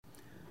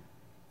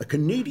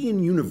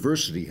Canadian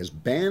university has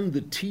banned the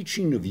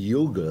teaching of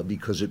yoga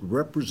because it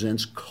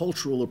represents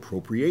cultural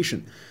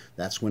appropriation.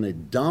 That's when a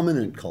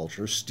dominant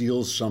culture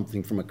steals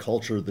something from a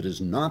culture that is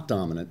not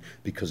dominant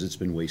because it's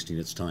been wasting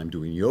its time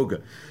doing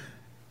yoga.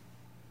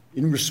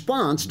 In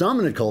response,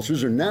 dominant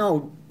cultures are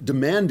now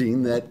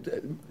demanding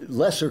that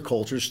lesser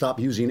cultures stop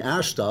using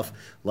our stuff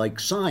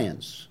like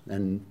science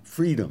and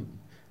freedom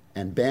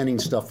and banning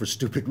stuff for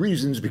stupid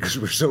reasons because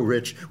we're so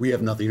rich we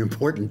have nothing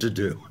important to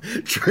do.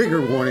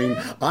 Trigger warning,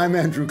 I'm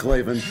Andrew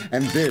Klavan,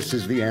 and this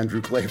is The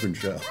Andrew Klavan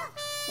Show.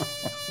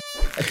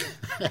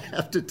 I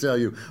have to tell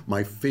you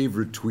my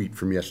favorite tweet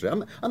from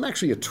yesterday. I'm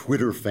actually a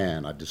Twitter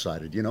fan, I've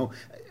decided. You know,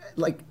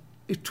 like,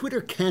 if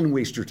Twitter can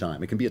waste your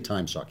time, it can be a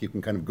time suck. You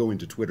can kind of go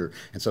into Twitter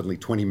and suddenly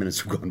 20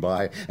 minutes have gone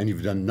by and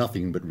you've done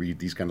nothing but read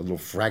these kind of little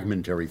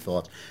fragmentary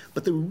thoughts.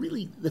 But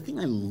the thing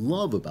I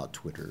love about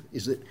Twitter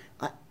is that,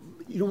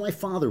 my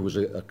father was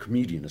a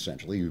comedian,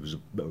 essentially. He was a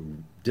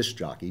disc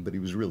jockey, but he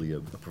was really a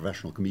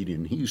professional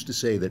comedian. He used to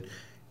say that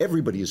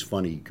everybody is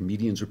funny.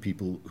 Comedians are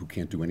people who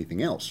can't do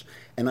anything else.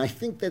 And I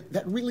think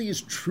that really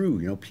is true.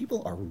 You know,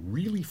 people are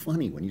really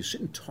funny when you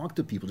sit and talk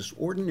to people, just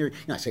ordinary,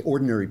 I say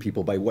ordinary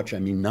people, by which I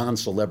mean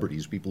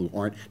non-celebrities, people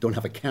who don't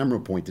have a camera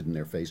pointed in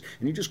their face.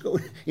 And you just go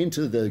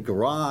into the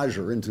garage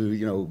or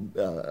into,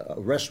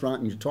 a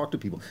restaurant and you talk to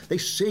people. They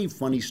say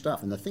funny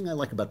stuff. And the thing I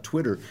like about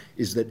Twitter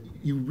is that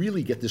you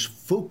really get this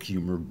folk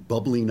humor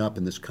bubbling up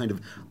in this kind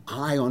of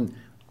eye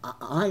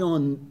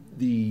on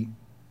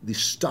the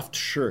stuffed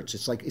shirts.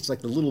 It's like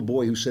the little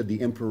boy who said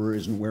the emperor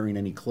isn't wearing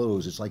any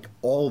clothes. It's like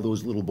all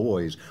those little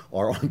boys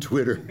are on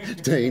Twitter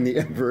saying the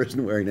emperor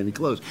isn't wearing any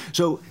clothes.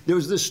 So there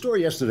was this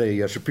story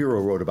yesterday,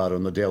 Shapiro wrote about it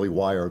on the Daily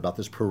Wire, about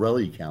this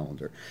Pirelli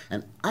calendar.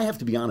 And I have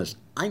to be honest,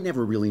 I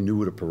never really knew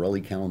what a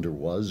Pirelli calendar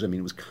was. I mean,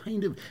 it was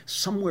kind of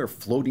somewhere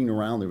floating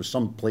around. There was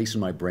some place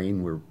in my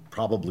brain where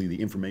probably the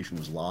information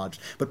was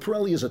lodged. But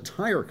Pirelli is a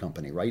tire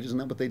company, right? Isn't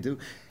that what they do?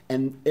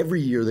 And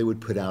every year they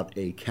would put out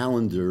a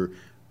calendar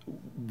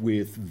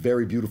with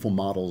very beautiful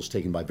models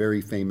taken by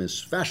very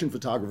famous fashion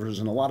photographers,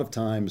 and a lot of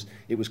times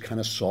it was kind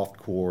of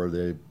softcore.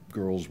 The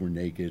girls were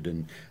naked,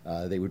 and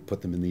they would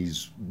put them in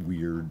these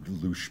weird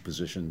louche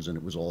positions, and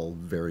it was all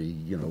very,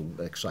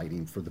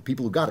 exciting for the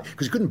people who got it,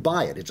 because you couldn't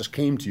buy it. It just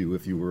came to you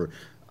if you were,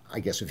 I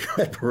guess, if you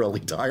had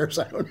Pirelli tires.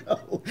 I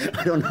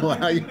don't know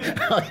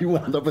how you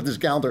wound up with this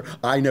calendar.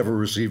 I never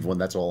received one.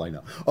 That's all I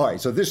know. All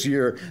right, so this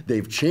year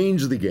they've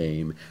changed the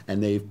game,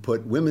 and they've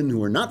put women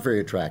who are not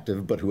very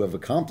attractive but who have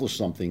accomplished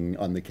something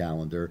on the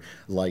calendar,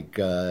 like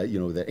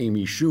the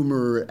Amy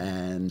Schumer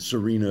and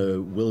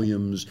Serena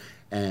Williams.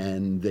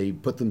 And they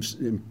put them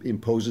in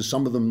poses.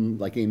 Some of them,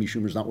 like Amy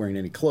Schumer's not wearing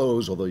any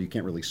clothes, although you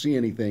can't really see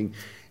anything.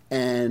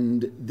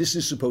 And this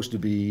is supposed to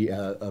be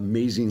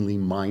amazingly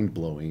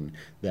mind-blowing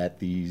that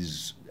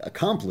these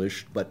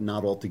accomplished, but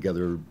not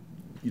altogether,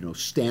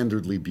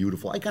 standardly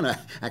beautiful. I kind of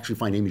actually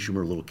find Amy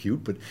Schumer a little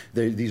cute, but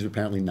these are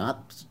apparently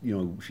not,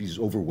 she's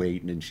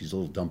overweight and she's a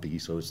little dumpy,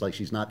 so it's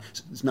like it's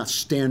not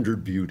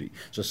standard beauty.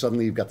 So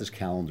suddenly you've got this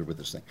calendar with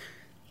this thing.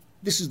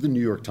 This is the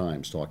New York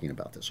Times talking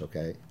about this,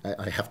 okay?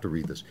 I have to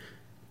read this.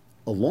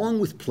 Along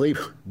with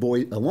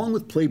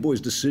Playboy's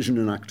decision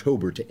in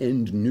October to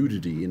end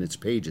nudity in its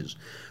pages,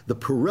 the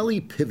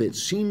Pirelli pivot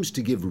seems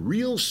to give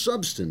real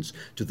substance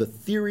to the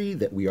theory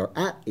that we are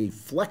at a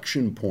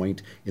flexion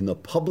point in the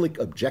public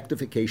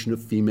objectification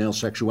of female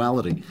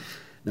sexuality.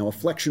 Now, a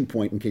flexion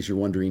point, in case you're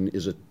wondering,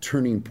 is a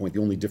turning point.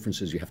 The only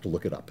difference is you have to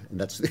look it up. And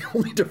that's the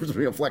only difference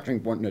between a flexion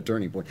point and a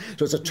turning point.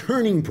 So it's a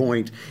turning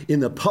point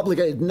in the public.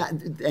 And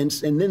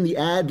then the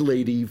ad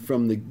lady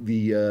from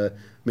the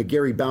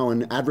McGarry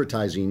Bowen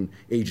advertising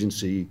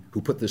agency who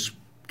put this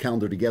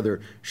calendar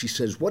together, she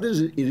says, what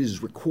it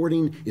is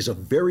recording is a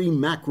very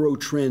macro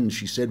trend.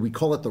 She said, we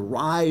call it the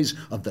rise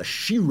of the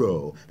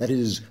shero, that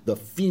is the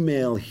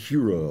female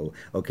hero.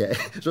 Okay,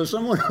 so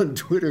someone on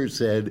Twitter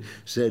said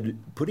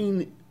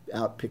putting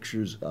out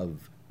pictures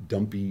of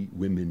dumpy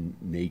women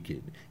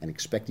naked and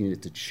expecting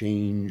it to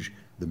change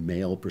the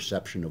male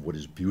perception of what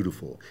is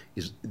beautiful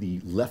is the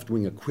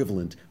left-wing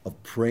equivalent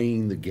of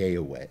praying the gay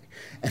away.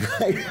 And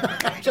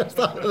I just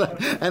thought of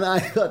that, and I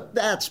thought,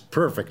 that's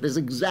perfect. That's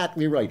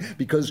exactly right.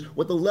 Because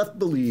what the left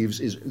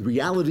believes is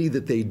reality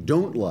that they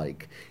don't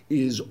like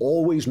is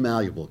always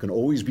malleable, can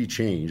always be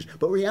changed,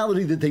 but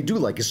reality that they do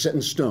like is set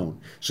in stone.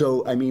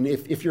 So, I mean,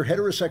 if you're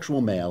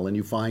heterosexual male and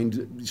you find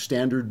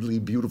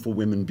standardly beautiful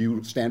women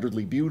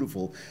standardly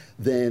beautiful,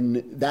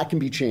 then that can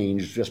be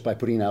changed just by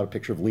putting out a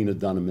picture of Lena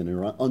Dunham in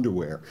her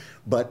underwear.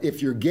 But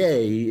if you're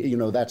gay,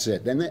 that's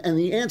it. And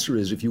the answer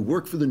is, if you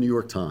work for the New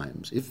York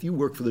Times,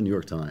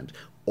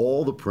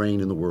 all the praying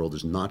in the world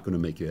is not going to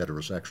make you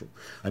heterosexual.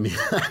 I mean,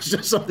 that's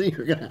just something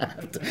you're going to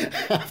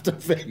have to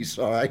face,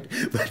 all right?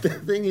 But the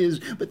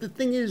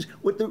thing is,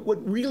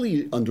 what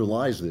really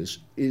underlies this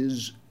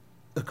is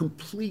a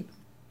complete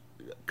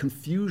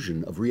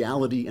confusion of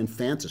reality and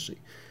fantasy.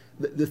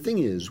 the thing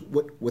is,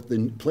 what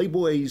the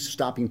Playboy's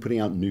stopping putting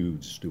out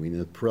nudes, doing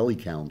the Pirelli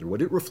calendar,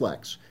 what it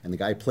reflects, and the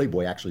guy at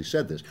Playboy actually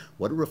said this,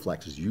 what it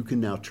reflects is you can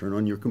now turn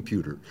on your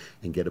computer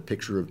and get a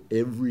picture of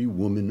every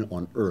woman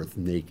on earth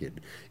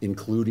naked,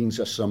 including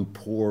just some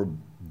poor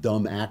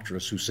dumb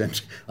actress who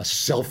sent a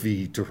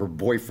selfie to her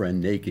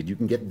boyfriend naked. You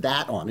can get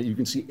that on it. You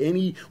can see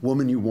any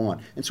woman you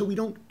want. And so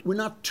we're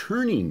not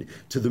turning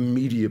to the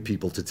media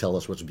people to tell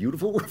us what's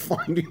beautiful. We're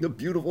finding the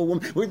beautiful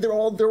woman. They're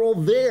all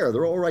there.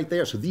 They're all right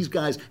there. So these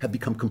guys have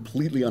become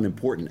completely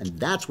unimportant. And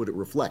that's what it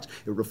reflects.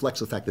 It reflects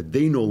the fact that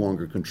they no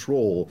longer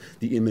control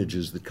the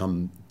images that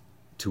come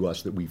to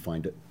us that we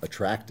find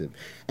attractive.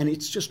 And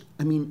it's just,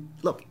 I mean,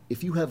 look,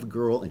 if you have a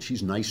girl and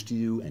she's nice to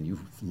you and you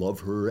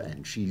love her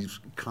and she's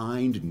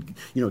kind and,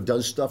 you know,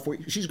 does stuff for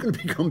you, she's going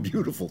to become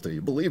beautiful to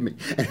you, believe me.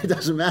 And it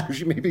doesn't matter.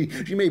 She may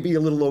be a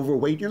little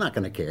overweight. You're not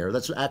going to care.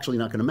 That's actually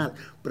not going to matter.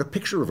 But a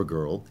picture of a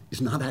girl is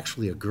not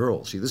actually a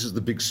girl. See, this is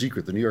the big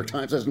secret the New York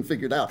Times hasn't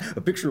figured out.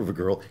 A picture of a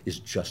girl is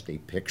just a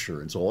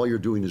picture. And so all you're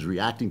doing is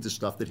reacting to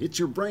stuff that hits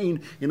your brain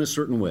in a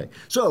certain way.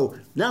 So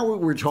now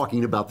we're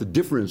talking about the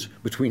difference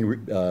between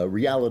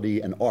reality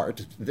and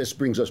art. This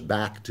brings us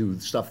back to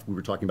the stuff we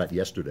were talking about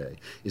yesterday,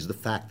 is the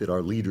fact that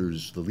our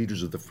leaders, the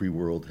leaders of the free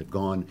world, have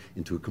gone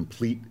into a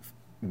complete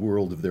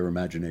world of their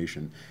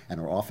imagination and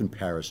are off in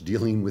Paris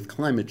dealing with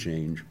climate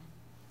change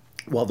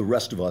while the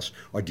rest of us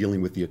are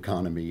dealing with the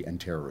economy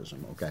and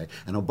terrorism, okay?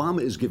 And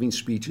Obama is giving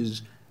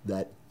speeches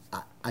that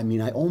I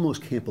mean, I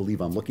almost can't believe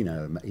I'm looking at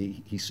him.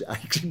 I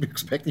keep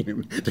expecting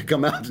him to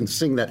come out and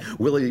sing that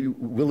Willy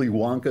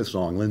Wonka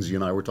song Lindsay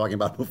and I were talking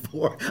about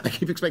before. I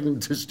keep expecting him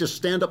to just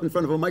stand up in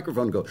front of a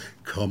microphone and go,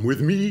 "Come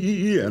with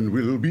me and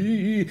we'll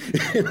be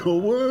in a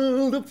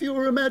world of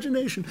pure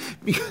imagination."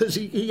 Because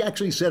he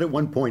actually said at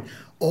one point,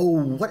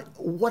 oh,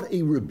 what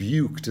a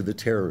rebuke to the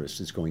terrorists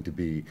it's going to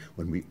be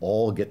when we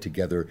all get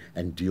together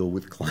and deal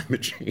with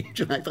climate change.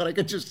 And I thought I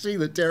could just see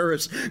the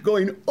terrorists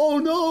going, oh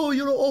no,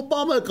 you know,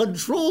 Obama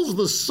controls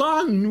the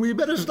sun. We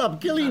better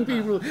stop killing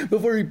people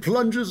before he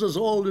plunges us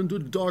all into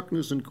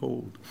darkness and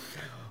cold.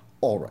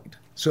 All right.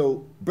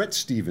 So Bret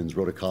Stephens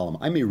wrote a column.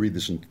 I may read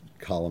this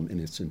column in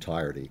its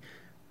entirety.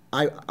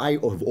 I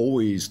have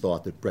always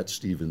thought that Bret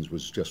Stephens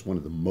was just one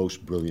of the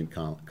most brilliant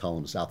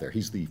columnists out there.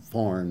 He's the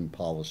foreign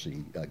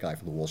policy guy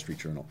for the Wall Street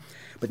Journal.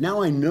 But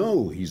now I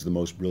know he's the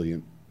most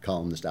brilliant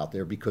columnist out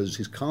there because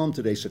his column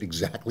today said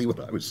exactly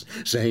what I was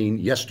saying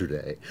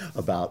yesterday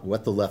about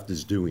what the left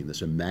is doing,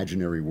 this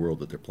imaginary world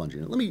that they're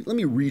plunging in. Let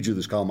me read you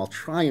this column. I'll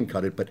try and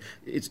cut it, but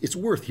it's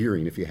worth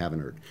hearing if you haven't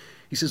heard.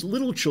 He says,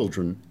 little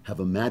children have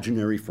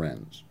imaginary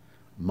friends.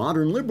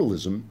 Modern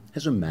liberalism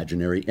has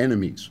imaginary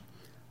enemies.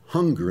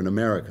 Hunger in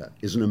America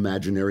is an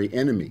imaginary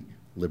enemy.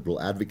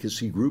 Liberal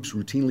advocacy groups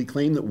routinely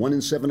claim that 1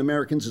 in 7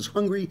 Americans is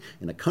hungry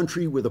in a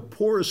country where the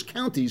poorest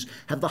counties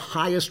have the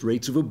highest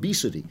rates of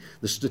obesity.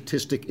 The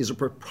statistic is a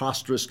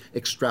preposterous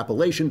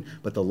extrapolation,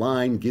 but the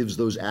line gives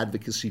those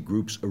advocacy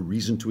groups a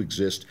reason to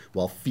exist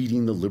while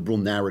feeding the liberal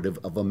narrative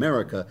of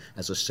America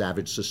as a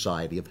savage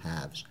society of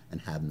haves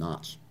and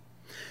have-nots.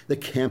 The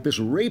campus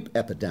rape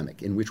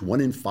epidemic, in which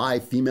 1 in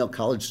 5 female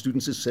college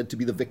students is said to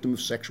be the victim of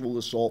sexual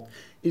assault,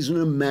 is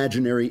an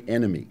imaginary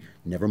enemy.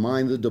 Never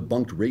mind the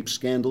debunked rape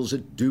scandals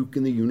at Duke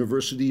and the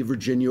University of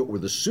Virginia, or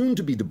the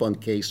soon-to-be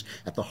debunked case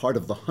at the heart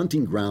of the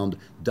Hunting Ground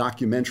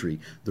documentary.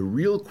 The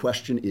real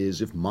question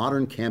is, if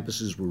modern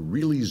campuses were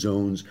really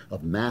zones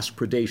of mass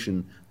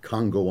predation,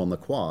 Congo on the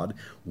Quad,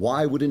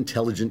 why would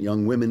intelligent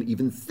young women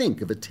even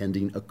think of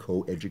attending a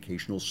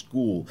co-educational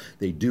school?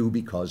 They do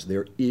because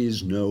there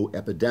is no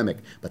epidemic,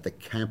 but the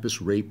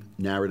campus rape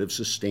narrative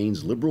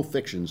sustains liberal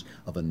fictions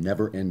of a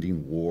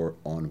never-ending war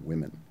on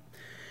women.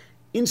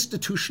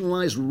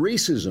 Institutionalized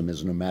racism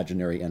is an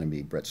imaginary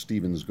enemy, Bret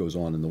Stephens goes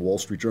on in the Wall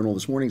Street Journal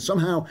this morning.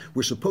 Somehow,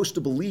 we're supposed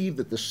to believe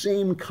that the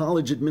same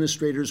college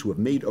administrators who have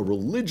made a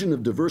religion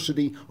of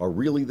diversity are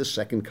really the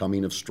second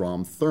coming of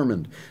Strom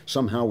Thurmond.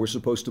 Somehow, we're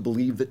supposed to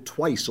believe that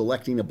twice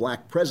electing a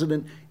black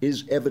president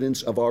is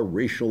evidence of our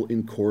racial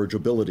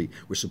incorrigibility.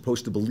 We're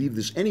supposed to believe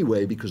this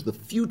anyway because the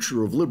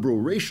future of liberal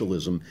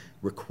racialism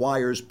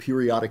requires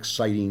periodic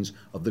sightings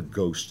of the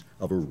ghost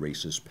of a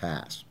racist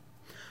past.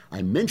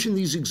 I mention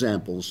these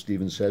examples,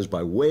 Stephens says,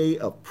 by way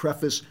of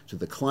preface to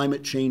the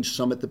climate change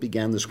summit that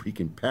began this week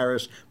in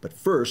Paris. But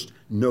first,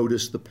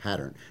 notice the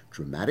pattern.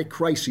 Dramatic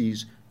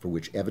crises for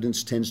which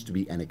evidence tends to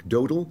be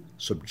anecdotal,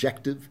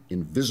 subjective,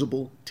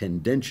 invisible,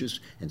 tendentious,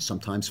 and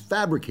sometimes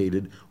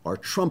fabricated are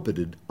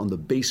trumpeted on the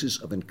basis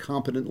of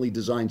incompetently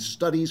designed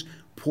studies,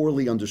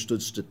 poorly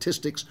understood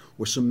statistics,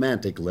 or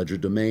semantic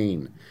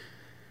legerdemain.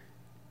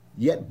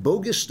 Yet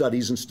bogus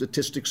studies and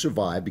statistics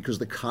survive because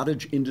the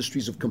cottage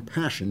industries of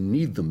compassion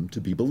need them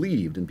to be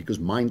believed, and because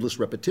mindless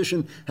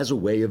repetition has a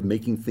way of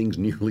making things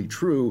nearly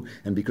true,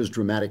 and because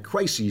dramatic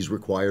crises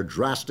require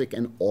drastic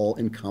and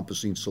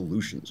all-encompassing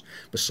solutions.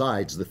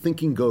 Besides, the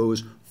thinking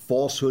goes,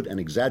 falsehood and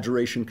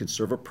exaggeration can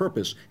serve a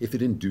purpose if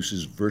it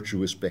induces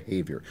virtuous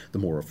behavior. The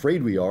more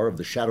afraid we are of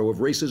the shadow of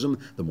racism,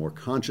 the more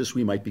conscious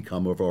we might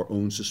become of our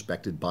own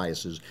suspected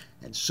biases.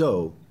 And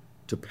so,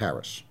 to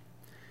Paris.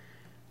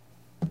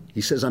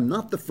 He says, I'm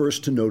not the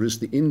first to notice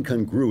the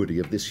incongruity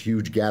of this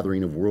huge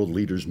gathering of world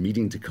leaders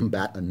meeting to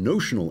combat a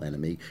notional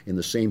enemy in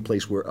the same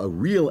place where a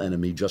real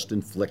enemy just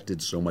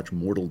inflicted so much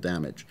mortal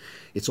damage.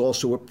 It's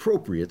also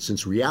appropriate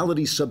since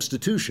reality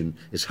substitution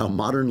is how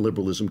modern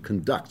liberalism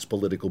conducts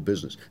political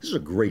business. This is a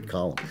great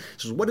column.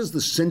 It says, what is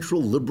the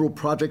central liberal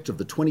project of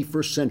the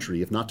 21st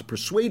century if not to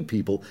persuade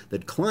people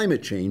that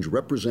climate change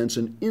represents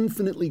an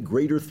infinitely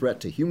greater threat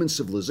to human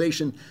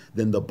civilization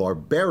than the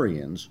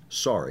barbarians,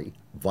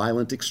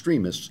 violent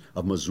extremists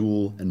of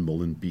Mosul and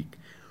Molenbeek?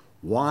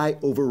 Why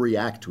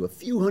overreact to a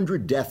few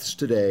hundred deaths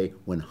today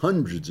when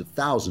hundreds of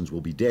thousands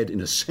will be dead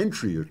in a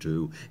century or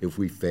two if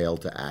we fail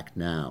to act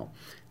now?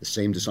 The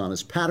same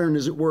dishonest pattern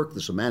is at work, the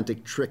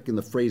semantic trick in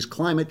the phrase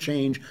climate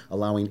change,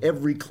 allowing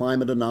every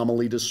climate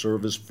anomaly to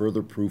serve as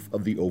further proof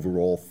of the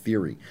overall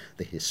theory.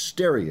 The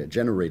hysteria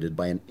generated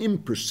by an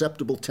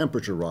imperceptible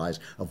temperature rise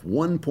of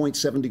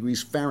 1.7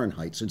 degrees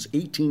Fahrenheit since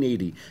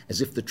 1880, as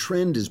if the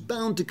trend is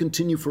bound to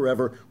continue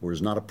forever or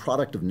is not a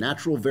product of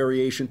natural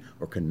variation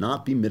or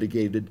cannot be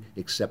mitigated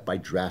except by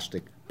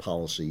drastic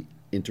policy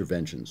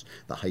interventions.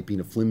 The hyping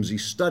of flimsy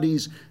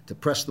studies to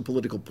press the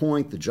political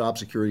point, the job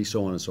security,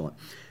 so on and so on.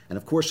 And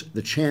of course,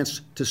 the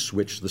chance to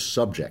switch the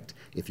subject.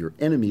 If your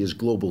enemy is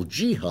global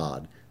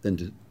jihad,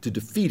 then to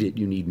defeat it,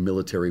 you need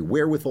military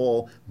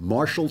wherewithal,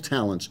 martial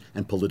talents,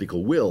 and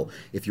political will.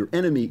 If your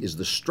enemy is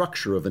the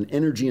structure of an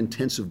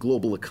energy-intensive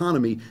global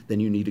economy, then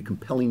you need a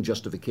compelling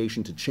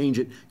justification to change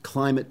it.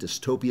 Climate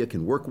dystopia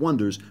can work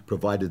wonders,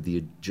 provided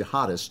the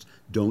jihadists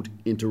don't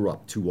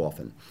interrupt too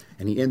often.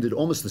 And he ended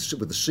almost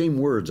with the same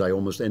words I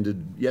almost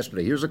ended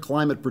yesterday. Here's a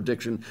climate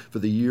prediction for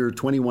the year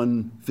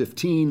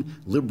 2115.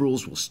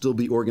 Liberals will still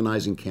be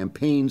organizing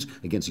campaigns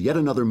against yet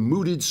another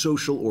mooted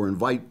social or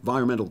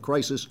environmental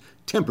crisis.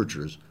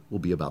 Temperatures will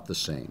be about the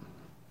same.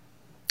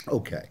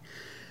 Okay,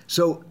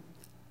 so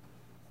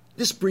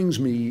this brings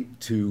me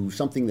to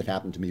something that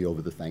happened to me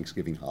over the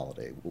Thanksgiving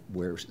holiday,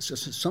 where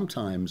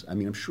sometimes, I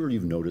mean, I'm sure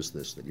you've noticed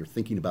this, that you're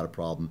thinking about a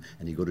problem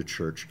and you go to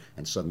church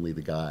and suddenly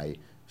the guy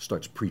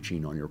starts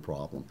preaching on your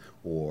problem,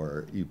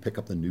 or you pick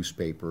up the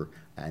newspaper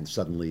and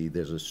suddenly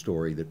there's a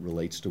story that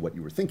relates to what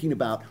you were thinking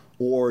about,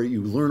 or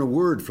you learn a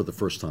word for the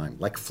first time,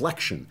 like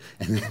flexion,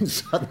 and then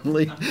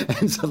suddenly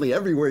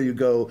everywhere you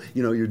go,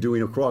 you know, you're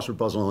doing a crossword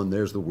puzzle and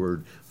there's the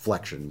word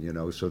flexion, you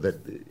know, so that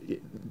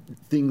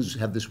things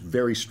have this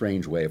very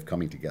strange way of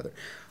coming together.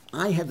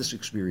 I had this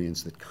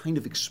experience that kind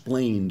of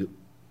explained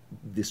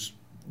this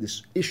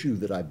issue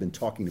that I've been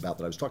talking about,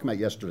 that I was talking about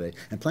yesterday,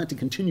 and plan to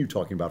continue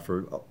talking about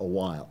for a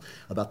while,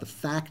 about the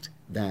fact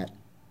that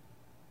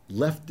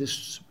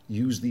leftists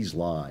use these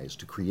lies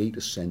to create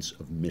a sense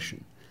of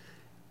mission.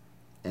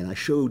 And I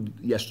showed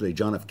yesterday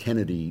John F.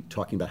 Kennedy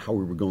talking about how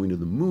we were going to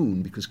the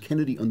moon, because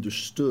Kennedy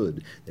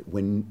understood that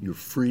when you're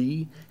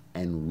free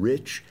and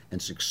rich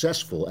and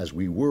successful, as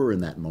we were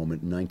in that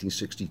moment in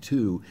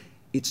 1962,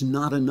 it's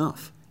not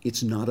enough.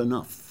 It's not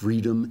enough.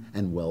 Freedom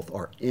and wealth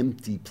are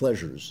empty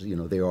pleasures. You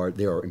know, they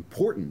are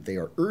important, they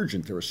are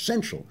urgent, they're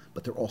essential,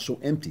 but they're also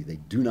empty. They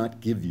do not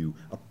give you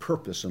a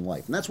purpose in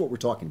life. And that's what we're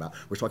talking about.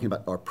 We're talking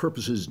about our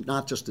purposes,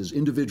 not just as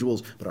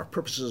individuals, but our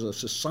purposes as a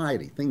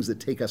society, things that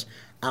take us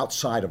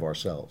outside of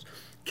ourselves.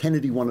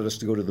 Kennedy wanted us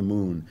to go to the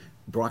moon.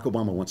 Barack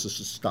Obama wants us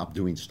to stop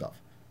doing stuff.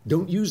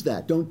 Don't use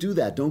that. Don't do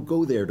that. Don't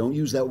go there. Don't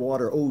use that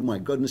water. Oh my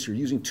goodness, you're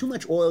using too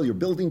much oil. You're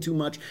building too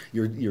much.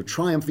 You're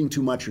triumphing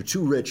too much. You're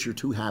too rich. You're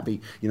too happy.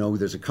 You know,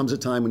 comes a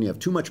time when you have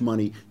too much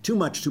money. Too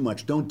much.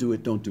 Don't do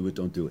it. Don't do it.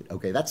 Don't do it.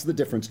 Okay, that's the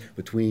difference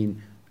between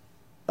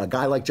a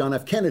guy like John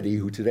F. Kennedy,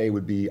 who today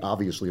would be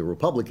obviously a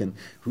Republican,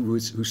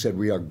 who said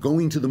we are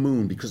going to the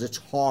moon because it's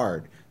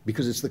hard,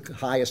 because it's the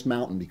highest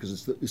mountain,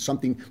 because it's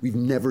something we've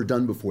never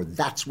done before.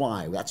 That's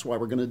why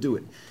we're going to do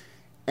it.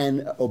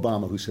 And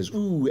Obama, who says,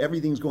 ooh,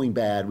 everything's going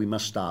bad, we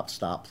must stop,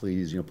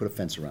 please, you know, put a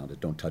fence around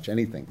it, don't touch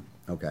anything,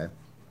 okay?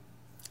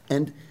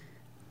 And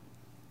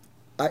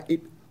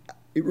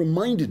it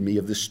reminded me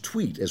of this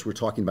tweet, as we're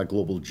talking about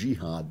global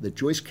jihad, that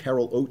Joyce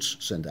Carol Oates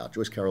sent out.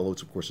 Joyce Carol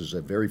Oates, of course, is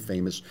a very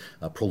famous,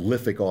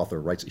 prolific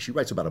author. She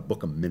writes about a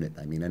book a minute.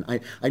 I mean, and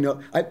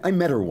I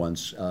met her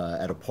once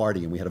at a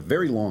party, and we had a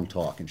very long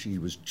talk, and she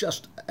was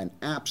just an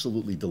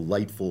absolutely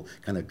delightful,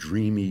 kind of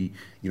dreamy,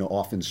 you know,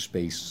 off in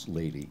space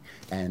lady.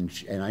 And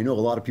I know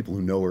a lot of people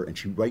who know her, and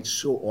she writes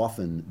so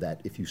often that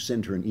if you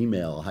send her an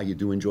email, how you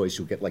doing, Joyce,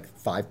 you'll get like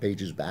 5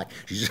 pages back.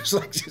 She's just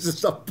like, this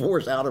stuff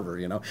pours out of her,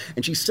 you know.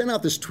 And she sent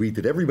out this tweet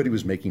that everybody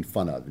was making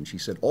fun of. And she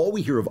said, all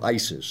we hear of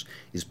ISIS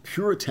is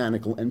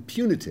puritanical and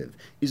punitive.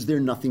 Is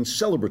there nothing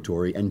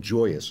celebratory and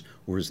joyous,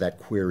 or is that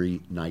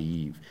query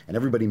naive? And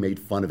everybody made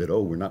fun of it.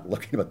 Oh, we're not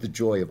looking about the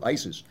joy of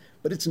ISIS.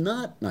 But it's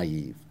not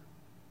naive.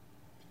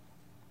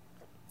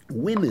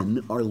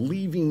 Women are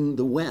leaving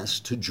the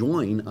West to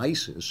join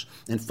ISIS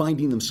and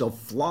finding themselves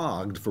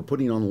flogged for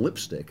putting on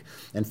lipstick,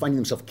 and finding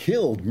themselves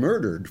killed,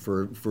 murdered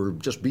for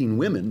just being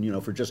women, you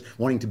know, for just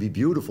wanting to be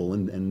beautiful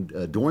and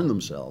adorn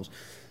themselves.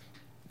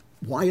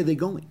 Why are they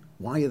going?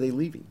 Why are they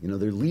leaving? You know,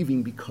 they're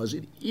leaving because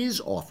it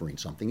is offering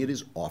something. It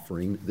is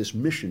offering this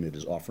mission. It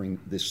is offering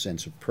this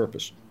sense of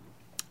purpose.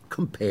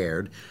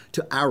 compared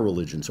to our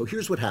religion. So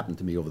here's what happened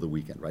to me over the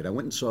weekend, right? I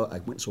went and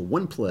saw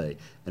one play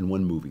and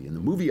one movie. And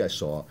the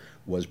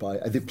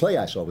play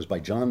I saw was by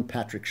John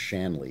Patrick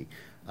Shanley.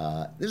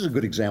 This is a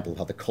good example of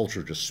how the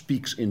culture just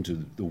speaks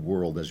into the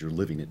world as you're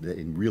living it,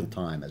 in real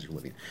time as you're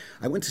living it.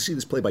 I went to see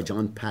this play by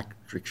John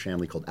Patrick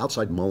Shanley called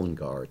Outside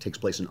Mullingar. It takes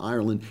place in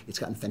Ireland. It's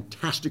gotten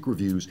fantastic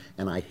reviews,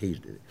 and I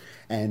hated it.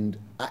 And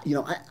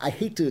I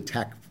hate to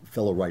attack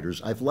fellow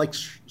writers. I've liked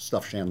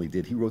stuff Shanley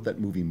did. He wrote that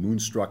movie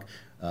Moonstruck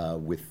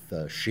with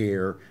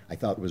Cher. I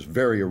thought it was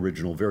very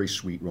original, very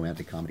sweet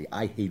romantic comedy.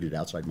 I hated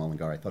Outside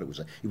Mullingar. I thought it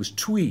was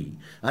twee.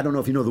 I don't know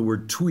if you know the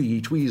word twee.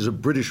 Twee is a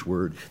British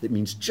word that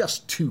means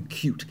just too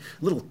cute.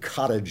 Little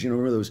cottage,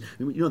 remember those?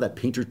 That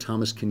painter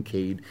Thomas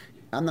Kincaid.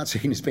 I'm not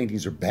saying his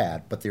paintings are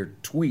bad, but they're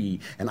twee,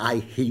 and I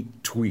hate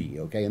twee,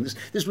 okay? And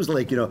this was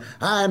like,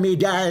 me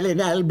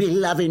darling, I'll be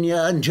loving you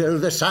until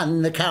the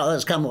sun, the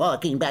cows come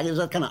walking back. It's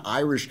that kind of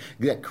Irish,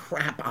 that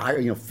crap,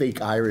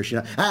 fake Irish,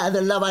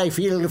 the love I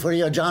feel for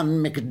you,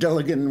 John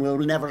McDulligan, will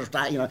never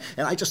stop,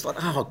 And I just thought,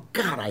 oh,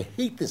 God, I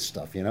hate this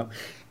stuff,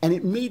 And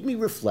it made me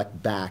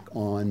reflect back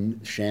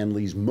on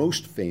Shanley's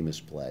most famous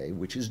play,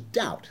 which is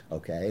Doubt,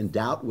 okay? And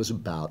Doubt was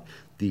about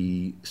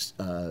the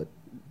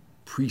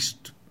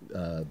priest...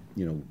 the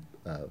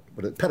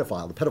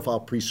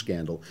pedophile priest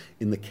scandal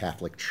in the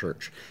Catholic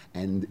Church.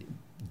 And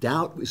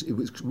it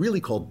was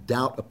really called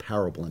Doubt, a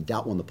Parable, and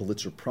Doubt won the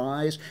Pulitzer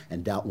Prize,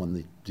 and Doubt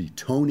won the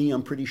Tony,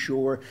 I'm pretty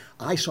sure.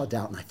 I saw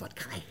Doubt, and I thought,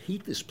 God, I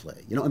hate this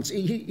play.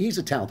 He's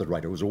a talented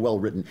writer. It was a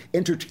well-written,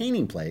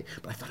 entertaining play,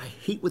 but I thought, I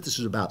hate what this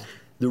is about.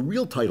 The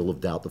real title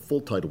of Doubt, the full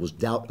title, was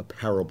Doubt, a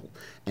Parable.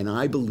 And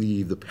I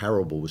believe the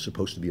parable was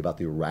supposed to be about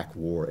the Iraq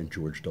War and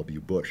George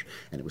W. Bush.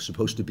 And it was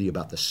supposed to be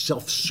about the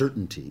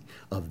self-certainty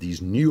of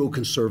these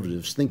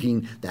neoconservatives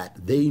thinking that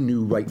they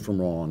knew right from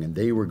wrong and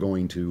they were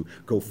going to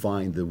go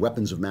find the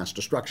weapons of mass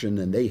destruction,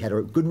 and they had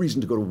a good reason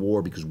to go to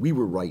war because we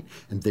were right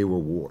and they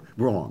were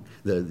wrong.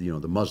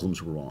 The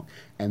Muslims were wrong.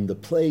 And the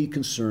play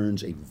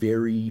concerns a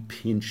very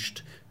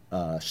pinched,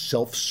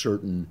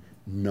 self-certain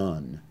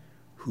nun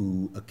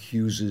who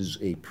accuses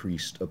a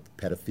priest of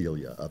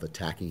pedophilia, of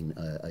attacking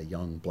a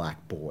young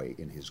black boy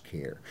in his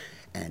care.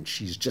 And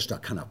she's just a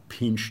kind of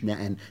pinched,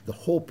 and the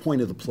whole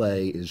point of the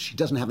play is she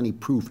doesn't have any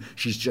proof.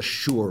 She's just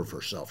sure of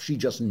herself. She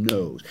just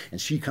knows. And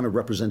she kind of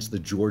represents the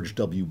George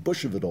W.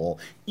 Bush of it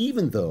all,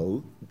 even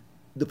though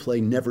the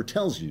play never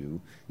tells you.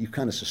 You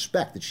kind of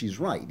suspect that she's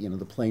right.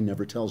 The play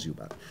never tells you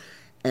about it.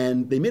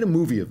 And they made a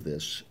movie of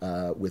this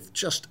with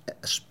just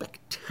a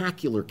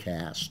spectacular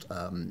cast.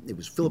 It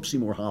was Philip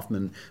Seymour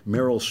Hoffman,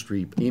 Meryl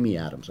Streep, Amy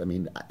Adams. I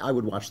mean, I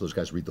would watch those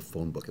guys read the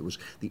phone book.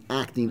 The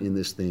acting in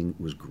this thing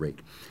was great.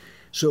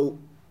 So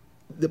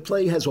the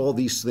play has all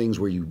these things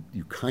where you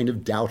kind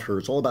of doubt her.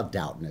 It's all about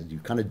doubt. And you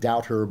kind of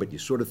doubt her, but you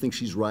sort of think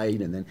she's right.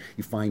 And then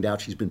you find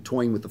out she's been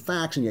toying with the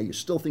facts, and yet you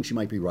still think she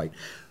might be right.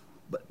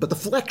 But the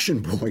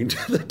flexion point,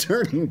 the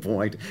turning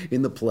point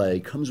in the play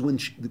comes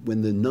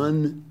when the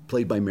nun,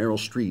 played by Meryl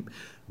Streep,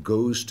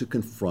 goes to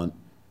confront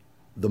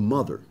the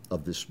mother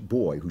of this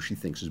boy who she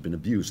thinks has been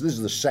abused. So this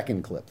is the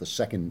second clip, the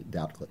second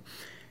Doubt clip.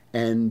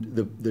 And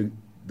the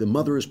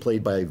mother is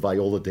played by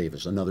Viola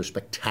Davis, another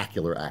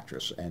spectacular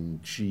actress. And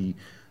she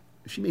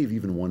may have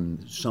even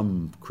won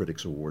some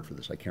critics award for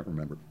this, I can't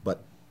remember.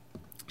 But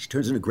she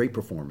turns in a great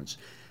performance.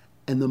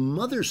 And the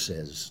mother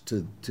says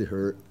to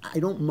her, I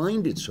don't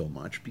mind it so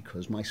much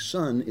because my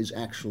son is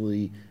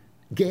actually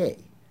gay,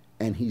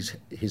 and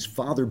his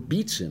father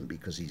beats him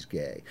because he's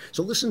gay.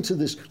 So listen to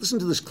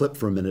this clip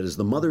for a minute as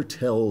the mother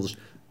tells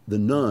the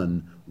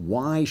nun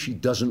why she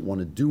doesn't want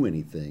to do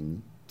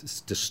anything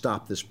to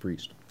stop this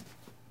priest.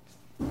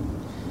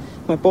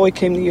 My boy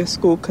came to your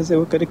school because they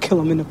were going to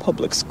kill him in a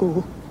public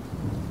school.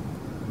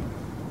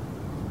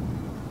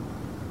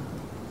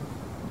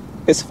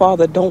 His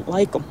father don't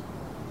like him.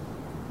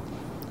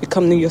 You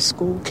come to your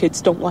school,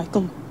 kids don't like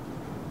him.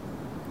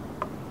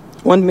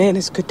 One man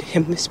is good to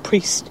him, this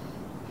priest.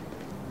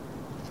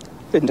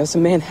 Then does a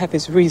man have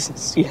his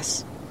reasons?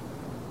 Yes.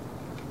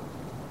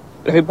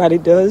 Everybody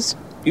does.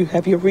 You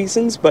have your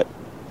reasons, but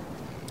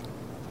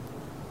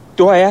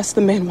do I ask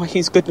the man why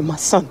he's good to my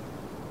son?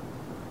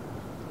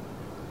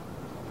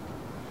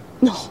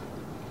 No.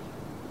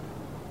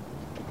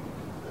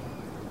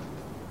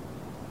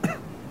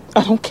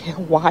 I don't care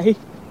why.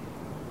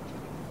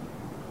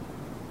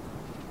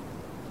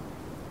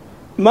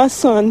 My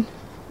son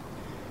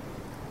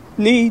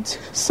needs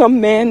some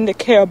man to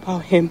care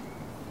about him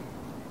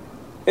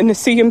and to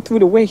see him through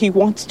the way he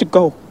wants to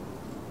go.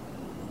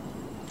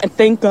 And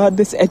thank God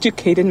this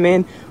educated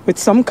man with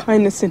some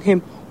kindness in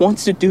him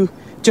wants to do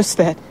just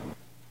that.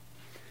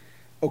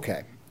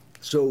 Okay,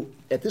 so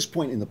at this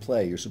point in the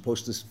play, you're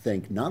supposed to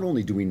think, not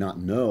only do we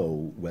not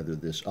know whether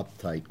this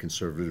uptight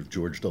conservative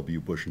George W.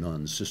 Bush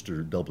nun,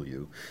 Sister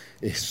W,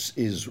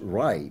 is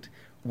right,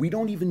 we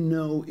don't even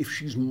know if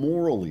she's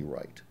morally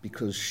right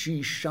because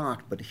she's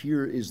shocked. But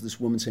here is this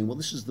woman saying, well,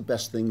 this is the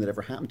best thing that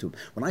ever happened to him.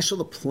 When I saw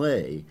the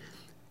play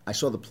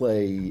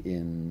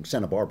in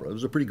Santa Barbara. It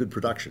was a pretty good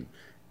production.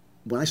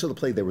 When I saw the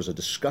play, there was a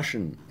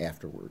discussion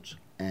afterwards.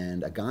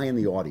 And a guy in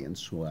the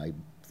audience, who I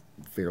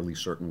fairly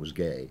certain was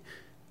gay,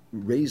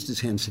 raised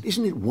his hand and said,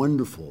 "Isn't it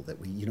wonderful that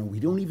we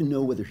don't even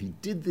know whether he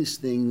did this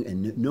thing,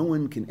 and no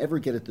one can ever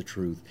get at the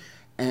truth,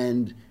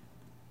 and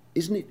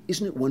isn't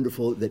it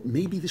wonderful that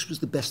maybe this was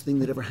the best thing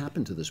that ever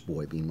happened to this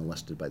boy being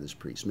molested by this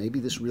priest?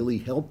 Maybe this really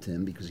helped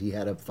him because he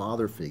had a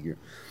father figure."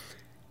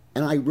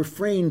 And I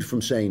refrained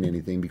from saying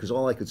anything because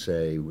all I could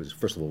say was,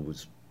 first of all,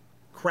 was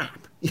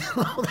crap.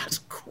 That's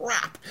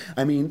crap.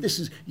 I mean, this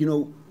is,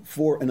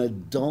 for an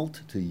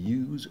adult to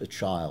use a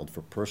child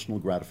for personal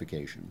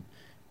gratification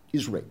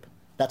is rape.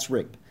 That's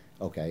rape.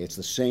 Okay, it's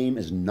the same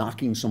as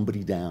knocking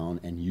somebody down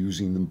and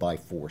using them by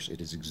force. It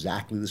is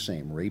exactly the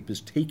same. Rape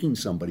is taking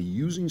somebody,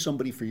 using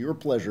somebody for your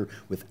pleasure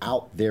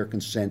without their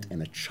consent,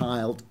 and a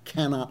child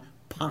cannot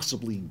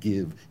possibly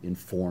give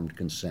informed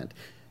consent.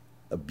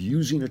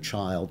 Abusing a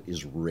child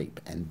is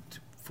rape, and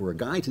for a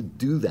guy to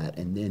do that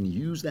and then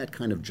use that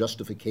kind of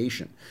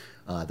justification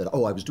that,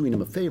 I was doing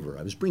him a favor,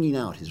 I was bringing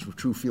out his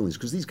true feelings,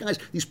 because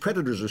these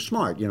predators are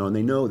smart, and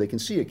they know they can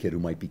see a kid who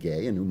might be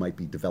gay and who might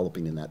be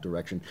developing in that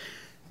direction.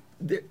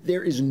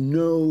 There is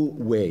no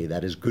way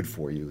that is good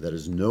for you. There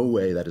is no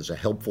way that is a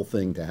helpful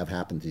thing to have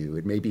happen to you.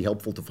 It may be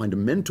helpful to find a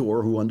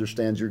mentor who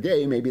understands you're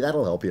gay. Maybe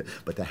that'll help you.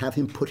 But to have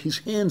him put his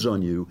hands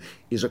on you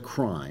is a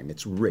crime.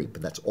 It's rape.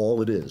 That's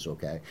all it is,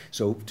 okay?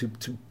 So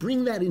to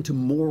bring that into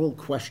moral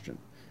question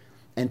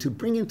and to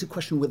bring into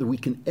question whether we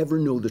can ever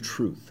know the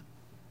truth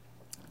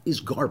is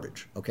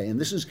garbage, okay?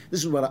 And this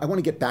is what I want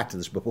to get back to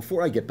this, but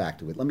before I get back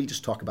to it, let me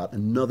just talk about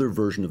another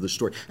version of the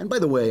story. And by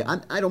the way,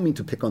 I don't mean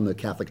to pick on the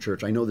Catholic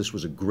Church. I know this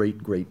was a great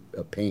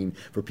pain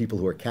for people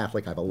who are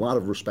Catholic. I have a lot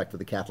of respect for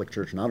the Catholic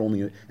Church, not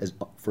only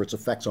for its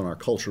effects on our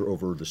culture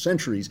over the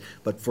centuries,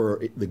 but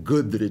for the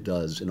good that it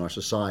does in our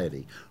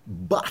society.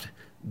 But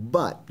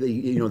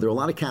there are a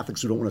lot of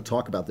Catholics who don't want to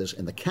talk about this,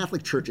 and the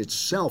Catholic Church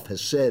itself has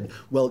said,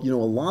 well, a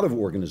lot of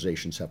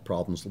organizations have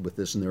problems with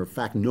this, and there are, in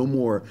fact, no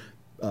more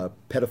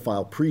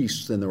pedophile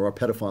priests than there are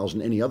pedophiles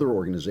in any other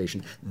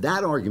organization.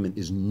 That argument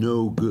is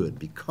no good,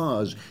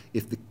 because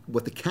if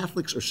what the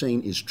Catholics are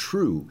saying is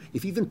true,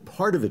 if even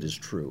part of it is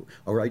true,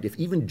 all right, if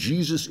even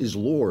Jesus is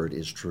Lord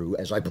is true,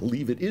 as I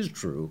believe it is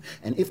true,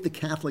 and if the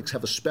Catholics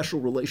have a special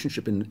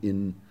relationship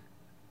in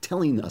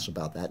telling us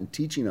about that and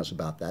teaching us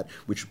about that,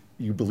 which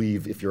you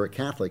believe if you're a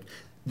Catholic,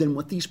 then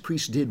what these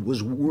priests did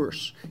was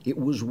worse. It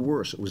was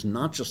worse. It was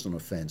not just an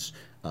offense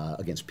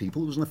against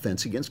people. It was an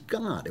offense against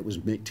God. It was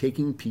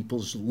taking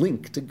people's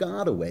link to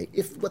God away.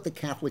 If what the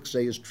Catholics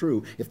say is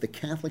true, if the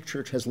Catholic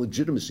Church has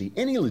legitimacy,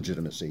 any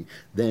legitimacy,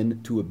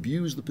 then to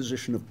abuse the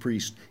position of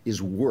priest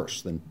is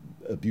worse than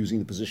abusing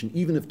the position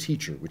even of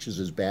teacher, which is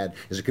as bad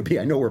as it could be.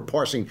 I know we're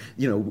parsing,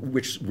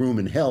 which room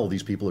in hell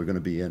these people are going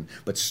to be in,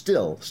 but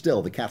still,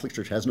 the Catholic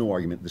Church has no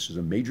argument. This is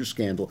a major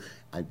scandal.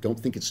 I don't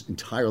think it's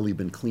entirely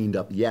been cleaned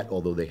up yet,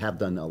 although they have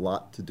done a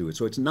lot to do it.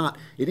 So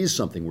it is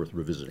something worth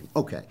revisiting.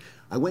 Okay,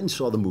 I went and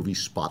saw the movie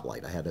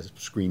Spotlight. I had a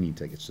screening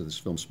tickets to this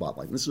film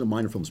Spotlight. And this is a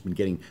minor film that's been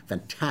getting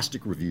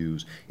fantastic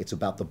reviews. It's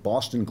about the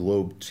Boston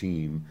Globe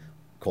team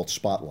called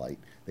Spotlight.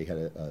 They had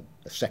a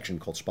section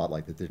called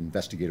Spotlight that did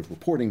investigative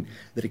reporting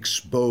that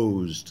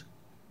exposed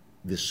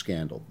this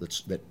scandal,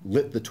 that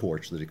lit the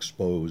torch, that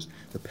exposed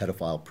the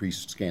pedophile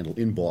priest scandal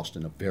in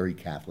Boston, a very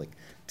Catholic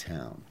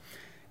town.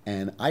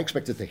 And I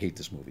expected to hate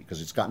this movie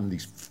because it's gotten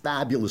these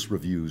fabulous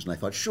reviews. And I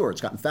thought, sure, it's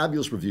gotten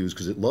fabulous reviews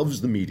because it loves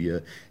the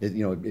media.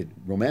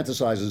 It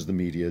romanticizes the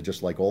media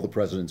just like All the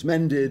President's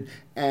Men did.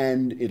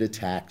 And it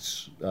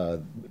attacks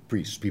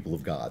priests, people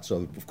of God. So,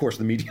 of course,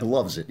 the media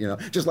loves it,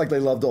 just like they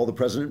loved All the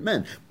President's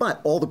Men.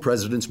 But All the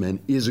President's Men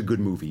is a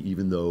good movie,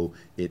 even though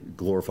it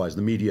glorifies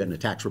the media and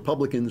attacks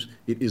Republicans.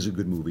 It is a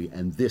good movie.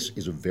 And this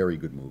is a very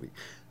good movie.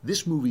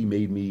 This movie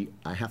made me,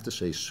 I have to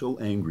say, so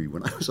angry.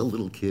 When I was a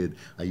little kid,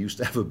 I used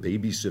to have a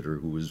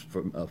babysitter who was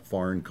from a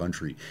foreign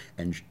country,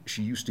 and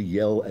she used to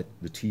yell at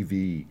the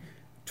TV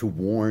to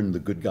warn the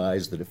good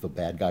guys that if a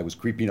bad guy was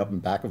creeping up in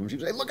back of them, she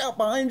would say, "Look out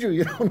behind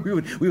you!" And we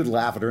would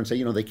laugh at her and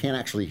say, they can't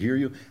actually hear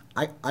you.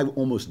 I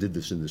almost did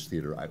this in this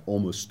theater. I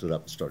almost stood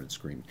up and started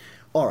screaming.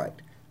 All right.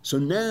 So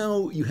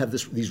now you have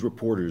these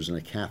reporters in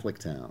a Catholic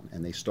town,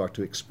 and they start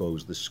to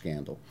expose this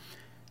scandal.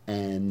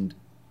 And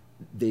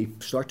they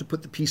start to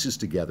put the pieces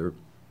together,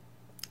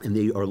 and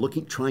they are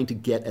trying to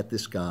get at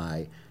this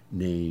guy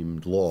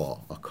named Law,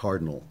 a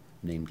cardinal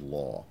named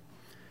Law.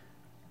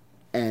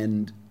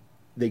 And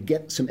they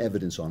get some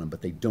evidence on him,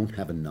 but they don't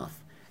have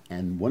enough.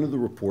 And one of the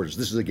reporters,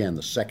 this is again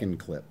the second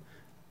clip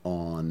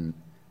on,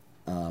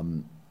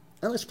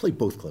 let's play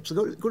both clips. So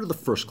go to the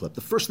first clip. The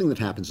first thing that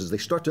happens is they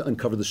start to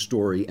uncover the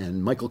story,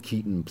 and Michael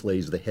Keaton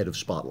plays the head of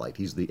Spotlight.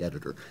 He's the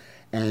editor.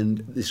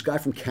 And this guy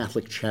from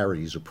Catholic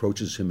Charities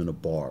approaches him in a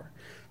bar.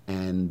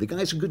 And the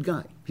guy's a good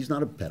guy. He's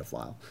not a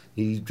pedophile.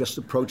 He just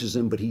approaches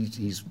him, but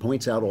he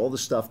points out all the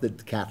stuff that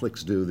the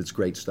Catholics do that's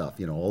great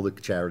stuff, all the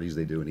charities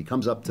they do. And he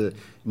comes up to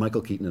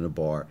Michael Keaton in a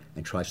bar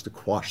and tries to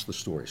quash the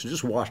story. So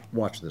just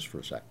watch this for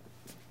a sec.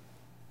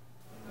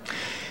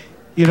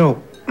 You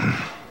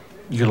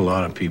got a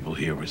lot of people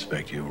here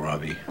respect you,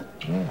 Robbie,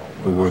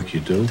 the work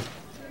you do.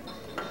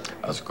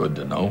 That's good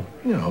to know.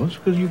 You know, it's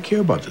because you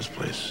care about this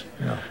place.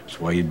 Yeah. It's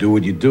why you do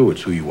what you do.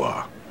 It's who you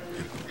are.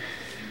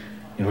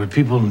 You know,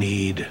 people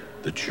need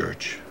the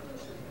church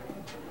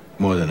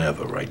more than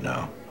ever right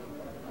now.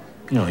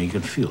 You know, you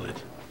can feel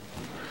it.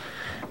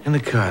 And the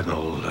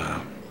Cardinal,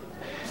 the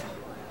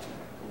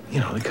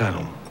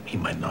Cardinal, he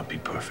might not be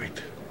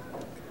perfect.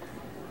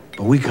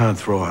 But we can't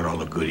throw out all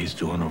the good he's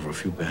doing over a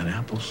few bad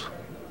apples.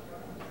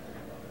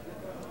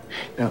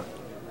 Now,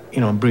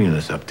 I'm bringing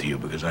this up to you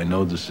because I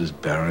know this is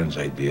Barron's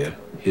idea,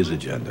 his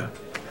agenda.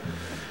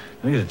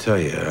 And I gotta tell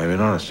you,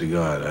 honest to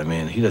God,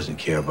 he doesn't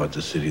care about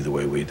the city the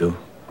way we do.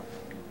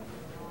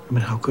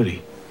 How could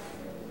he?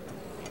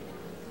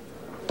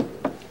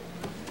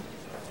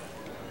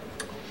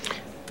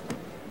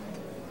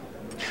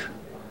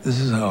 This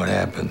is how it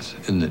happens,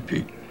 isn't it,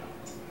 Pete?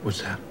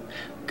 What's that?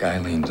 Guy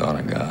leans on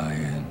a guy,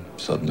 and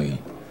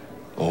suddenly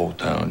the whole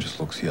town just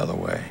looks the other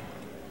way.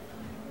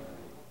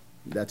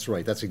 That's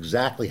right. That's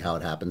exactly how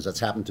it happens. That's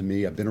happened to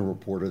me. I've been a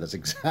reporter. That's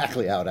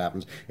exactly how it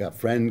happens. A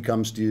friend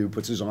comes to you,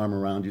 puts his arm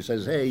around you,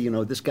 says, hey,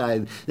 this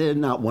guy, they're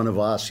not one of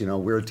us.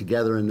 We're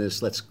together in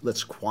this.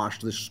 Let's quash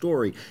this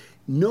story.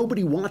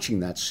 Nobody watching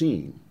that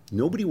scene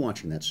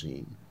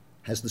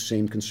has the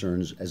same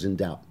concerns as in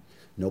Doubt.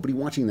 Nobody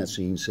watching that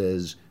scene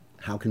says,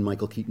 how can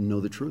Michael Keaton know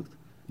the truth?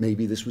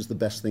 Maybe this was the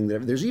best thing that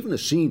ever. There's even a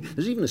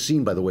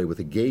scene, by the way, with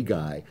a gay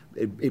guy.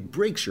 It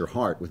breaks your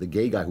heart with a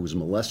gay guy who was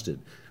molested,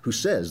 who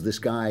says this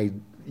guy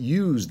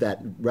used that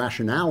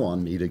rationale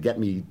on me to get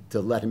me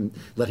to let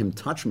him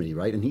touch me,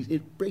 right? And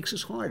it breaks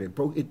his heart.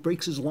 It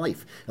breaks his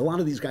life. A lot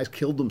of these guys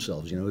killed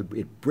themselves.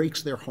 It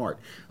breaks their heart,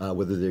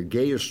 whether they're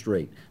gay or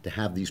straight, to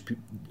have these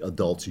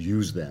adults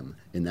use them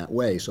in that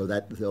way. So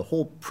that the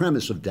whole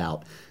premise of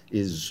Doubt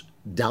is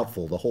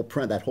doubtful.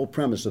 That whole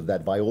premise of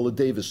that Viola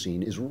Davis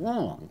scene is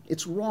wrong.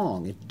 It's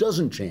wrong. It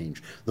doesn't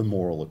change the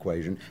moral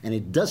equation, and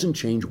it doesn't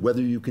change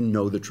whether you can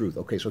know the truth.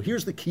 Okay, so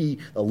here's the key,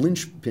 a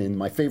linchpin,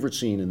 my favorite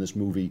scene in this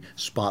movie,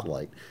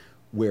 Spotlight,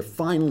 where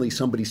finally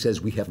somebody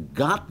says, we have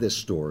got this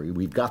story,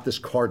 we've got this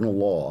cardinal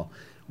law,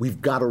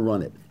 we've got to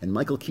run it. And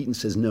Michael Keaton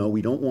says, no,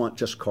 we don't want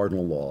just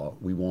cardinal law,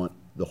 we want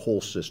the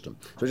whole system.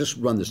 So I just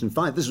run this. And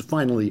this is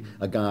finally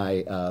a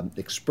guy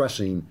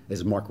expressing,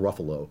 as Mark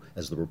Ruffalo,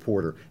 as the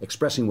reporter,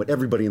 expressing what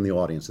everybody in the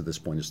audience at this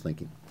point is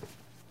thinking.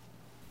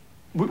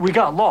 We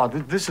got law.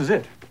 This is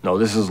it. No,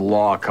 this is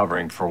law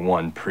covering for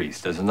one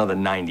priest. There's another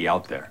 90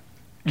 out there.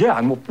 Yeah,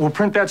 and we'll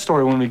print that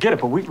story when we get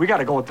it, but we got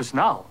to go with this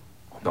now.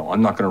 No,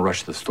 I'm not going to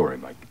rush the story,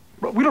 Mike.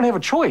 But we don't have a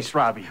choice,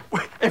 Robbie.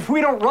 If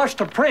we don't rush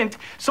to print,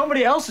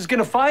 somebody else is going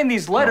to find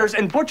these letters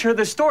and butcher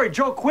this story.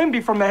 Joe Quimby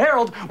from the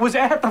Herald was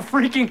at the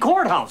freaking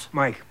courthouse.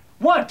 Mike.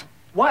 What?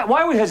 Why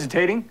are we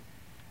hesitating?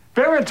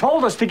 Barron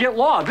told us to get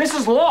law. This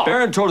is law.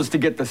 Barron told us to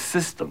get the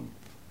system.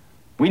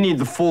 We need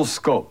the full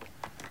scope.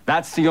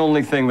 That's the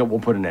only thing that will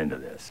put an end to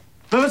this.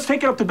 Then let's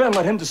take it up to Ben,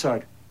 let him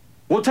decide.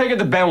 We'll take it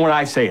to Ben when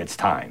I say it's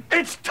time.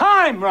 It's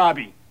time,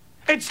 Robbie.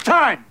 It's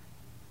time.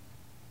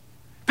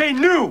 They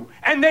knew,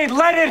 and they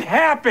let it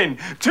happen.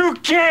 2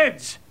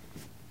 kids.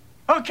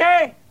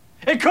 Okay?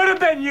 It could have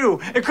been you.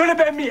 It could have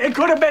been me. It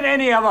could have been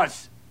any of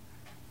us.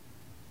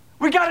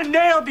 We gotta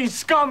nail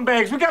these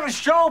scumbags. We gotta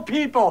show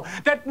people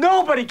that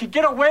nobody can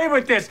get away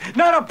with this.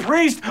 Not a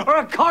priest or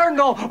a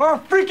cardinal or a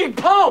freaking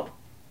pope.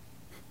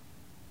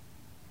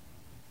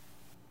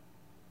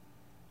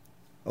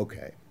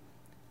 Okay.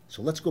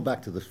 So let's go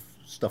back to the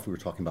stuff we were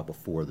talking about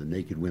before, the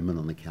naked women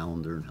on the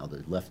calendar and how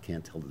the left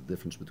can't tell the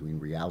difference between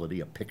reality,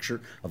 a picture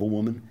of a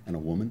woman, and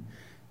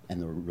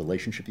the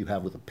relationship you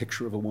have with a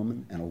picture of a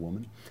woman and a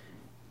woman.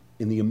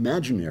 In the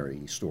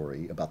imaginary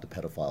story about the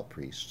pedophile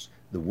priests,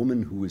 the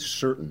woman who is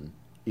certain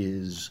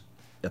is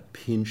a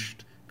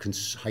pinched,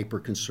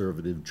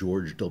 hyper-conservative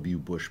George W.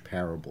 Bush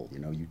parable.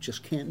 You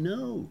just can't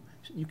know.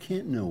 You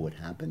can't know what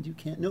happened. You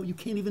can't know. You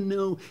can't even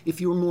know if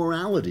your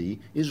morality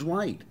is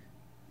right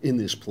in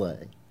this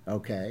play.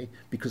 Okay?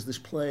 Because this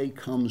play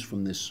comes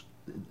from this,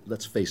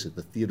 let's face it,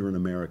 the theater in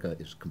America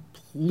is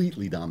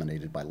completely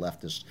dominated by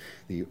leftists.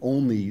 The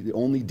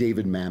only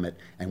David Mamet,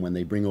 and when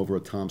they bring over a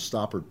Tom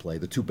Stoppard play,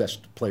 the 2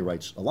 best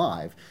playwrights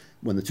alive,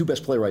 when the 2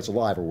 best playwrights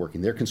alive are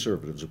working, they're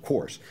conservatives, of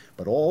course.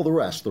 But all the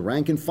rest, the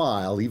rank and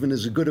file, even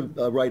as good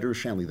a writer as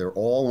Shanley, they're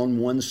all on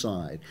one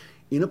side.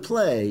 In a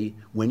play,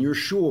 when you're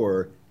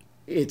sure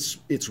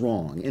it's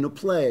wrong. In a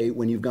play,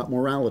 when you've got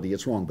morality,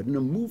 it's wrong. But in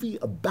a movie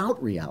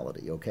about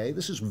reality, okay,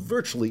 this is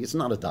virtually, it's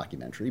not a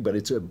documentary, but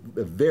it's a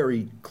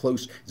very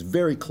close, it's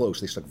very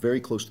close. They stuck very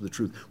close to the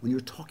truth. When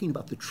you're talking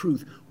about the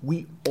truth,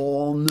 we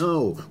all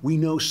know. We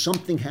know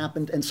something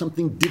happened and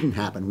something didn't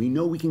happen. We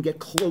know we can get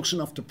close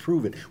enough to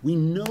prove it. We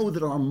know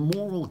that our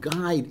moral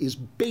guide is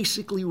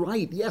basically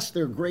right. Yes,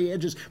 there are gray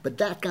edges, but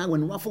that guy,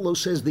 when Ruffalo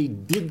says they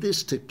did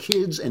this to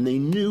kids and they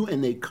knew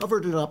and they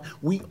covered it up,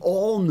 we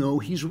all know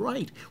he's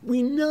right.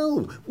 We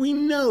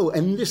know,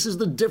 and this is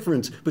the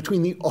difference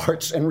between the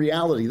arts and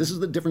reality. This is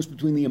the difference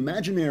between the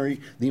imaginary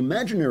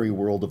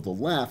world of the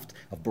left,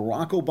 of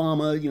Barack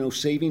Obama,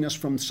 saving us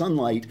from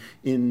sunlight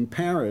in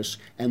Paris,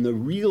 and the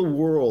real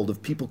world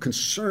of people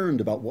concerned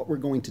about what we're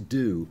going to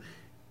do.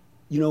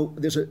 You know,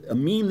 there's a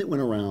meme that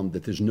went around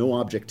that there's no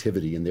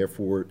objectivity and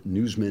therefore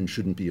newsmen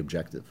shouldn't be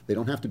objective. They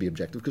don't have to be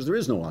objective because there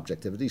is no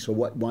objectivity. So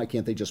why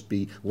can't they just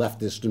be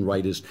leftist and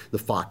rightist? The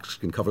Fox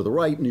can cover the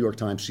right, New York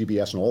Times,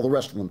 CBS, and all the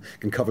rest of them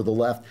can cover the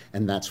left,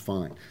 and that's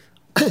fine.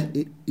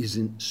 It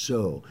isn't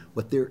so.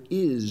 What there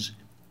is,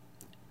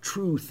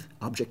 truth,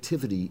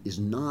 objectivity, is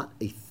not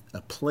a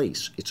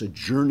place. It's a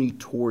journey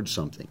towards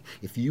something.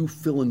 If you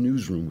fill a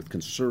newsroom with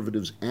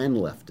conservatives and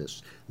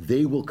leftists,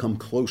 they will come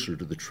closer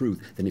to the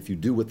truth than if you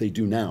do what they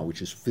do now,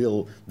 which is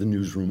fill the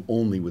newsroom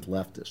only with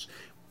leftists.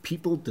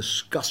 People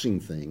discussing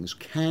things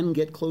can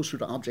get closer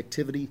to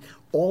objectivity.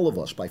 All of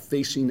us, by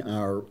facing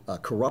our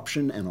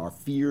corruption and our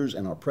fears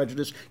and our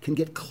prejudice, can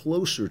get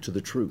closer to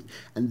the truth.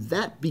 And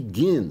that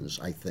begins,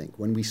 I think,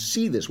 when we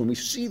see this, when we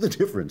see the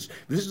difference.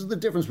 This is the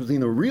difference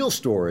between the real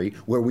story,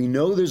 where we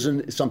know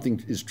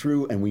something is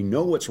true and we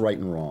know what's right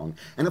and wrong,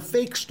 and a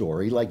fake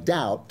story like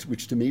Doubt,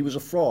 which to me was a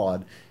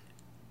fraud,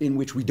 in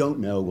which we don't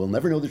know, we'll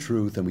never know the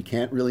truth, and we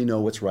can't really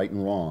know what's right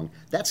and wrong.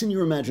 That's in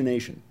your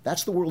imagination.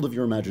 That's the world of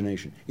your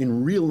imagination.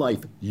 In real life,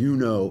 you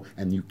know,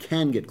 and you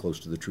can get close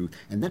to the truth,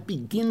 and that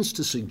begins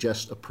to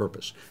suggest a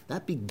purpose.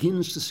 That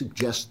begins to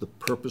suggest the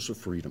purpose of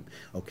freedom,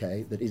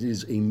 okay?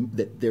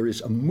 That there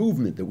is a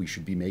movement that we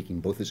should be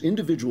making, both as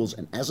individuals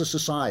and as a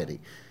society,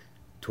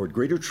 toward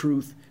greater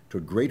truth,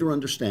 toward greater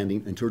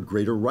understanding, and toward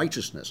greater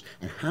righteousness.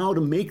 And how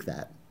to make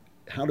that,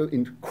 how to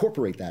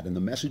incorporate that in the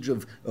message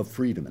of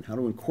freedom, and how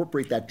to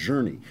incorporate that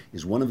journey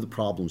is one of the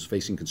problems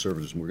facing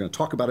conservatism. We're going to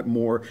talk about it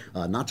more,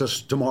 not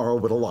just tomorrow,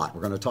 but a lot. We're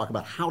going to talk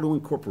about how to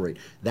incorporate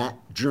that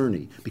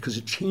journey, because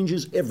it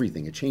changes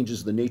everything. It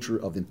changes the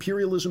nature of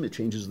imperialism. It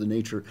changes the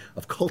nature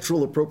of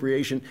cultural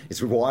appropriation.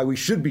 It's why we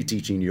should be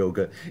teaching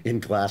yoga in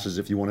classes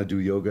if you want to do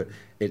yoga.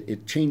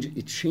 It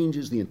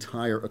changes the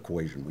entire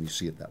equation when you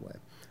see it that way.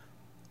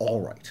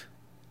 All right.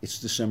 It's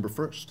December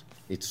 1st.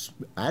 It's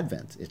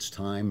Advent. It's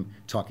time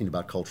talking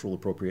about cultural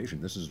appropriation.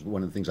 This is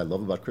one of the things I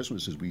love about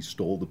Christmas, is we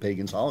stole the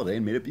pagans' holiday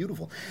and made it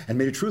beautiful and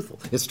made it truthful.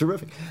 It's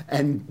terrific.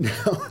 And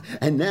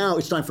now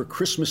it's time for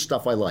Christmas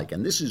stuff I like.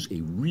 And this is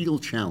a real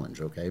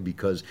challenge, okay?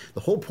 Because the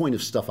whole point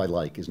of Stuff I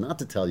Like is not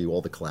to tell you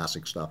all the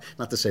classic stuff,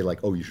 not to say like,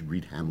 oh, you should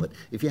read Hamlet.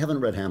 If you haven't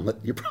read Hamlet,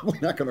 you're probably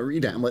not going to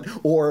read Hamlet.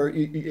 Or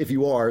if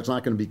you are, it's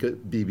not going to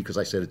be because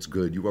I said it's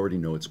good. You already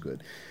know it's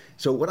good.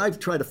 So what I've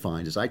tried to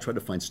find is I try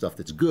to find stuff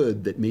that's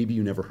good that maybe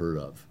you never heard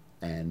of.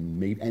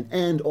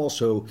 And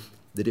also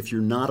that if you're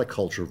not a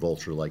culture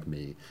vulture like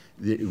me,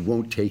 it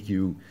won't take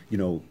you,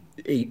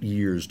 8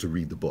 years to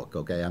read the book,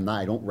 okay?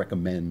 I don't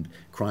recommend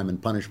Crime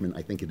and Punishment.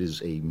 I think it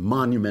is a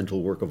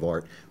monumental work of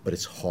art, but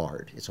it's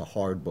hard. It's a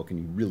hard book, and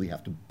you really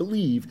have to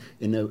believe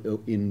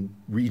in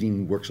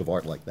reading works of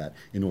art like that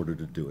in order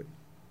to do it.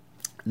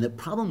 And the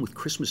problem with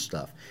Christmas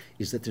stuff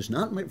is that there's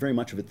not very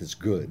much of it that's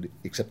good,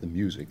 except the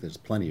music. There's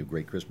plenty of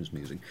great Christmas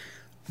music.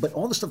 But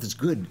all the stuff that's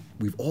good,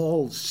 we've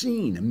all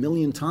seen a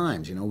million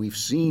times. We've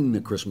seen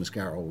A Christmas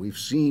Carol. We've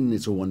seen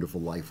It's a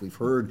Wonderful Life. We've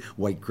heard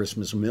White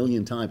Christmas a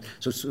million times.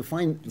 So to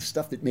find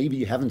stuff that maybe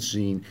you haven't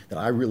seen that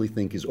I really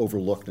think is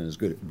overlooked and is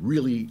good,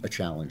 really a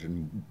challenge,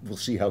 and we'll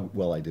see how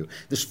well I do.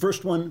 This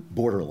first one,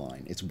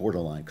 borderline. It's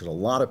borderline, because a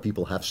lot of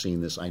people have seen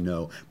this, I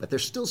know, but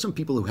there's still some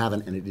people who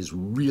haven't, and it is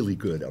really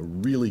good, a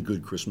really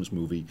good Christmas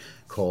movie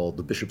called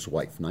The Bishop's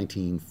Wife,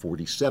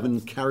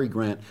 1947, Cary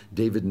Grant,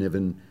 David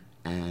Niven,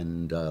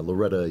 and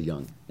Loretta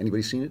Young.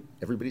 Anybody seen it?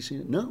 Everybody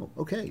seen it? No?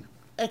 Okay.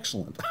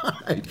 Excellent. All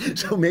right.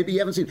 So maybe you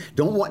haven't seen it.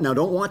 Don't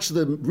watch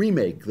the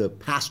remake, The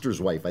Pastor's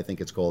Wife, I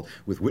think it's called,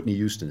 with Whitney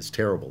Houston. It's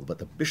terrible. But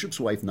The Bishop's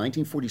Wife,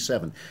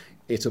 1947,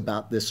 it's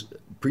about this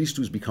priest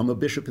who's become a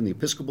bishop in the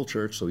Episcopal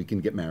Church so he can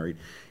get married.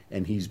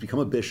 And he's become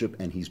a bishop,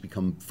 and he's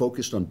become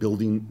focused on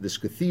building this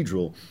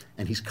cathedral,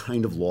 and he's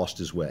kind of lost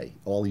his way.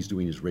 All he's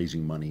doing is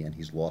raising money, and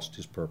he's lost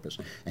his purpose.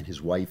 And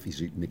his wife,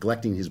 he's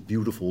neglecting his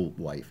beautiful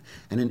wife.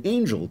 And an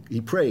angel, he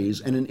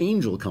prays, and an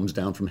angel comes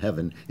down from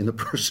heaven in the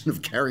person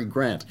of Cary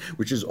Grant,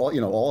 which is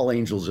all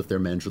angels, if they're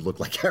men, should look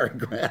like Cary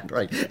Grant,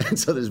 right? And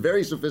so this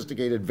very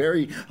sophisticated,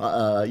 very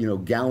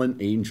gallant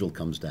angel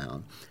comes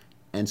down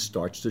and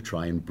starts to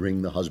try and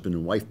bring the husband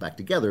and wife back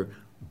together,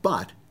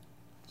 but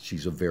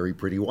she's a very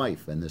pretty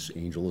wife, and this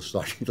angel is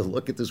starting to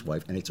look at this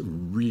wife, and it's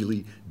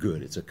really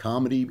good. It's a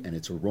comedy, and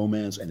it's a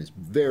romance, and it's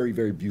very,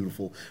 very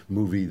beautiful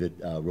movie that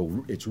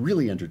it's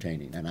really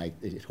entertaining, and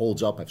it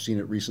holds up. I've seen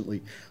it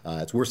recently.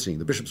 It's worth seeing.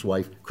 The Bishop's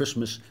Wife,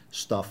 Christmas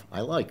Stuff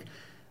I Like.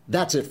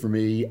 That's it for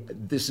me.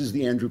 This is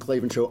the Andrew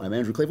Klavan Show. I'm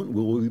Andrew Klavan.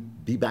 We'll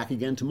be back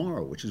again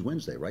tomorrow, which is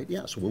Wednesday, right?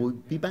 Yeah, so we'll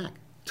be back.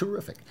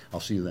 Terrific. I'll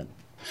see you then.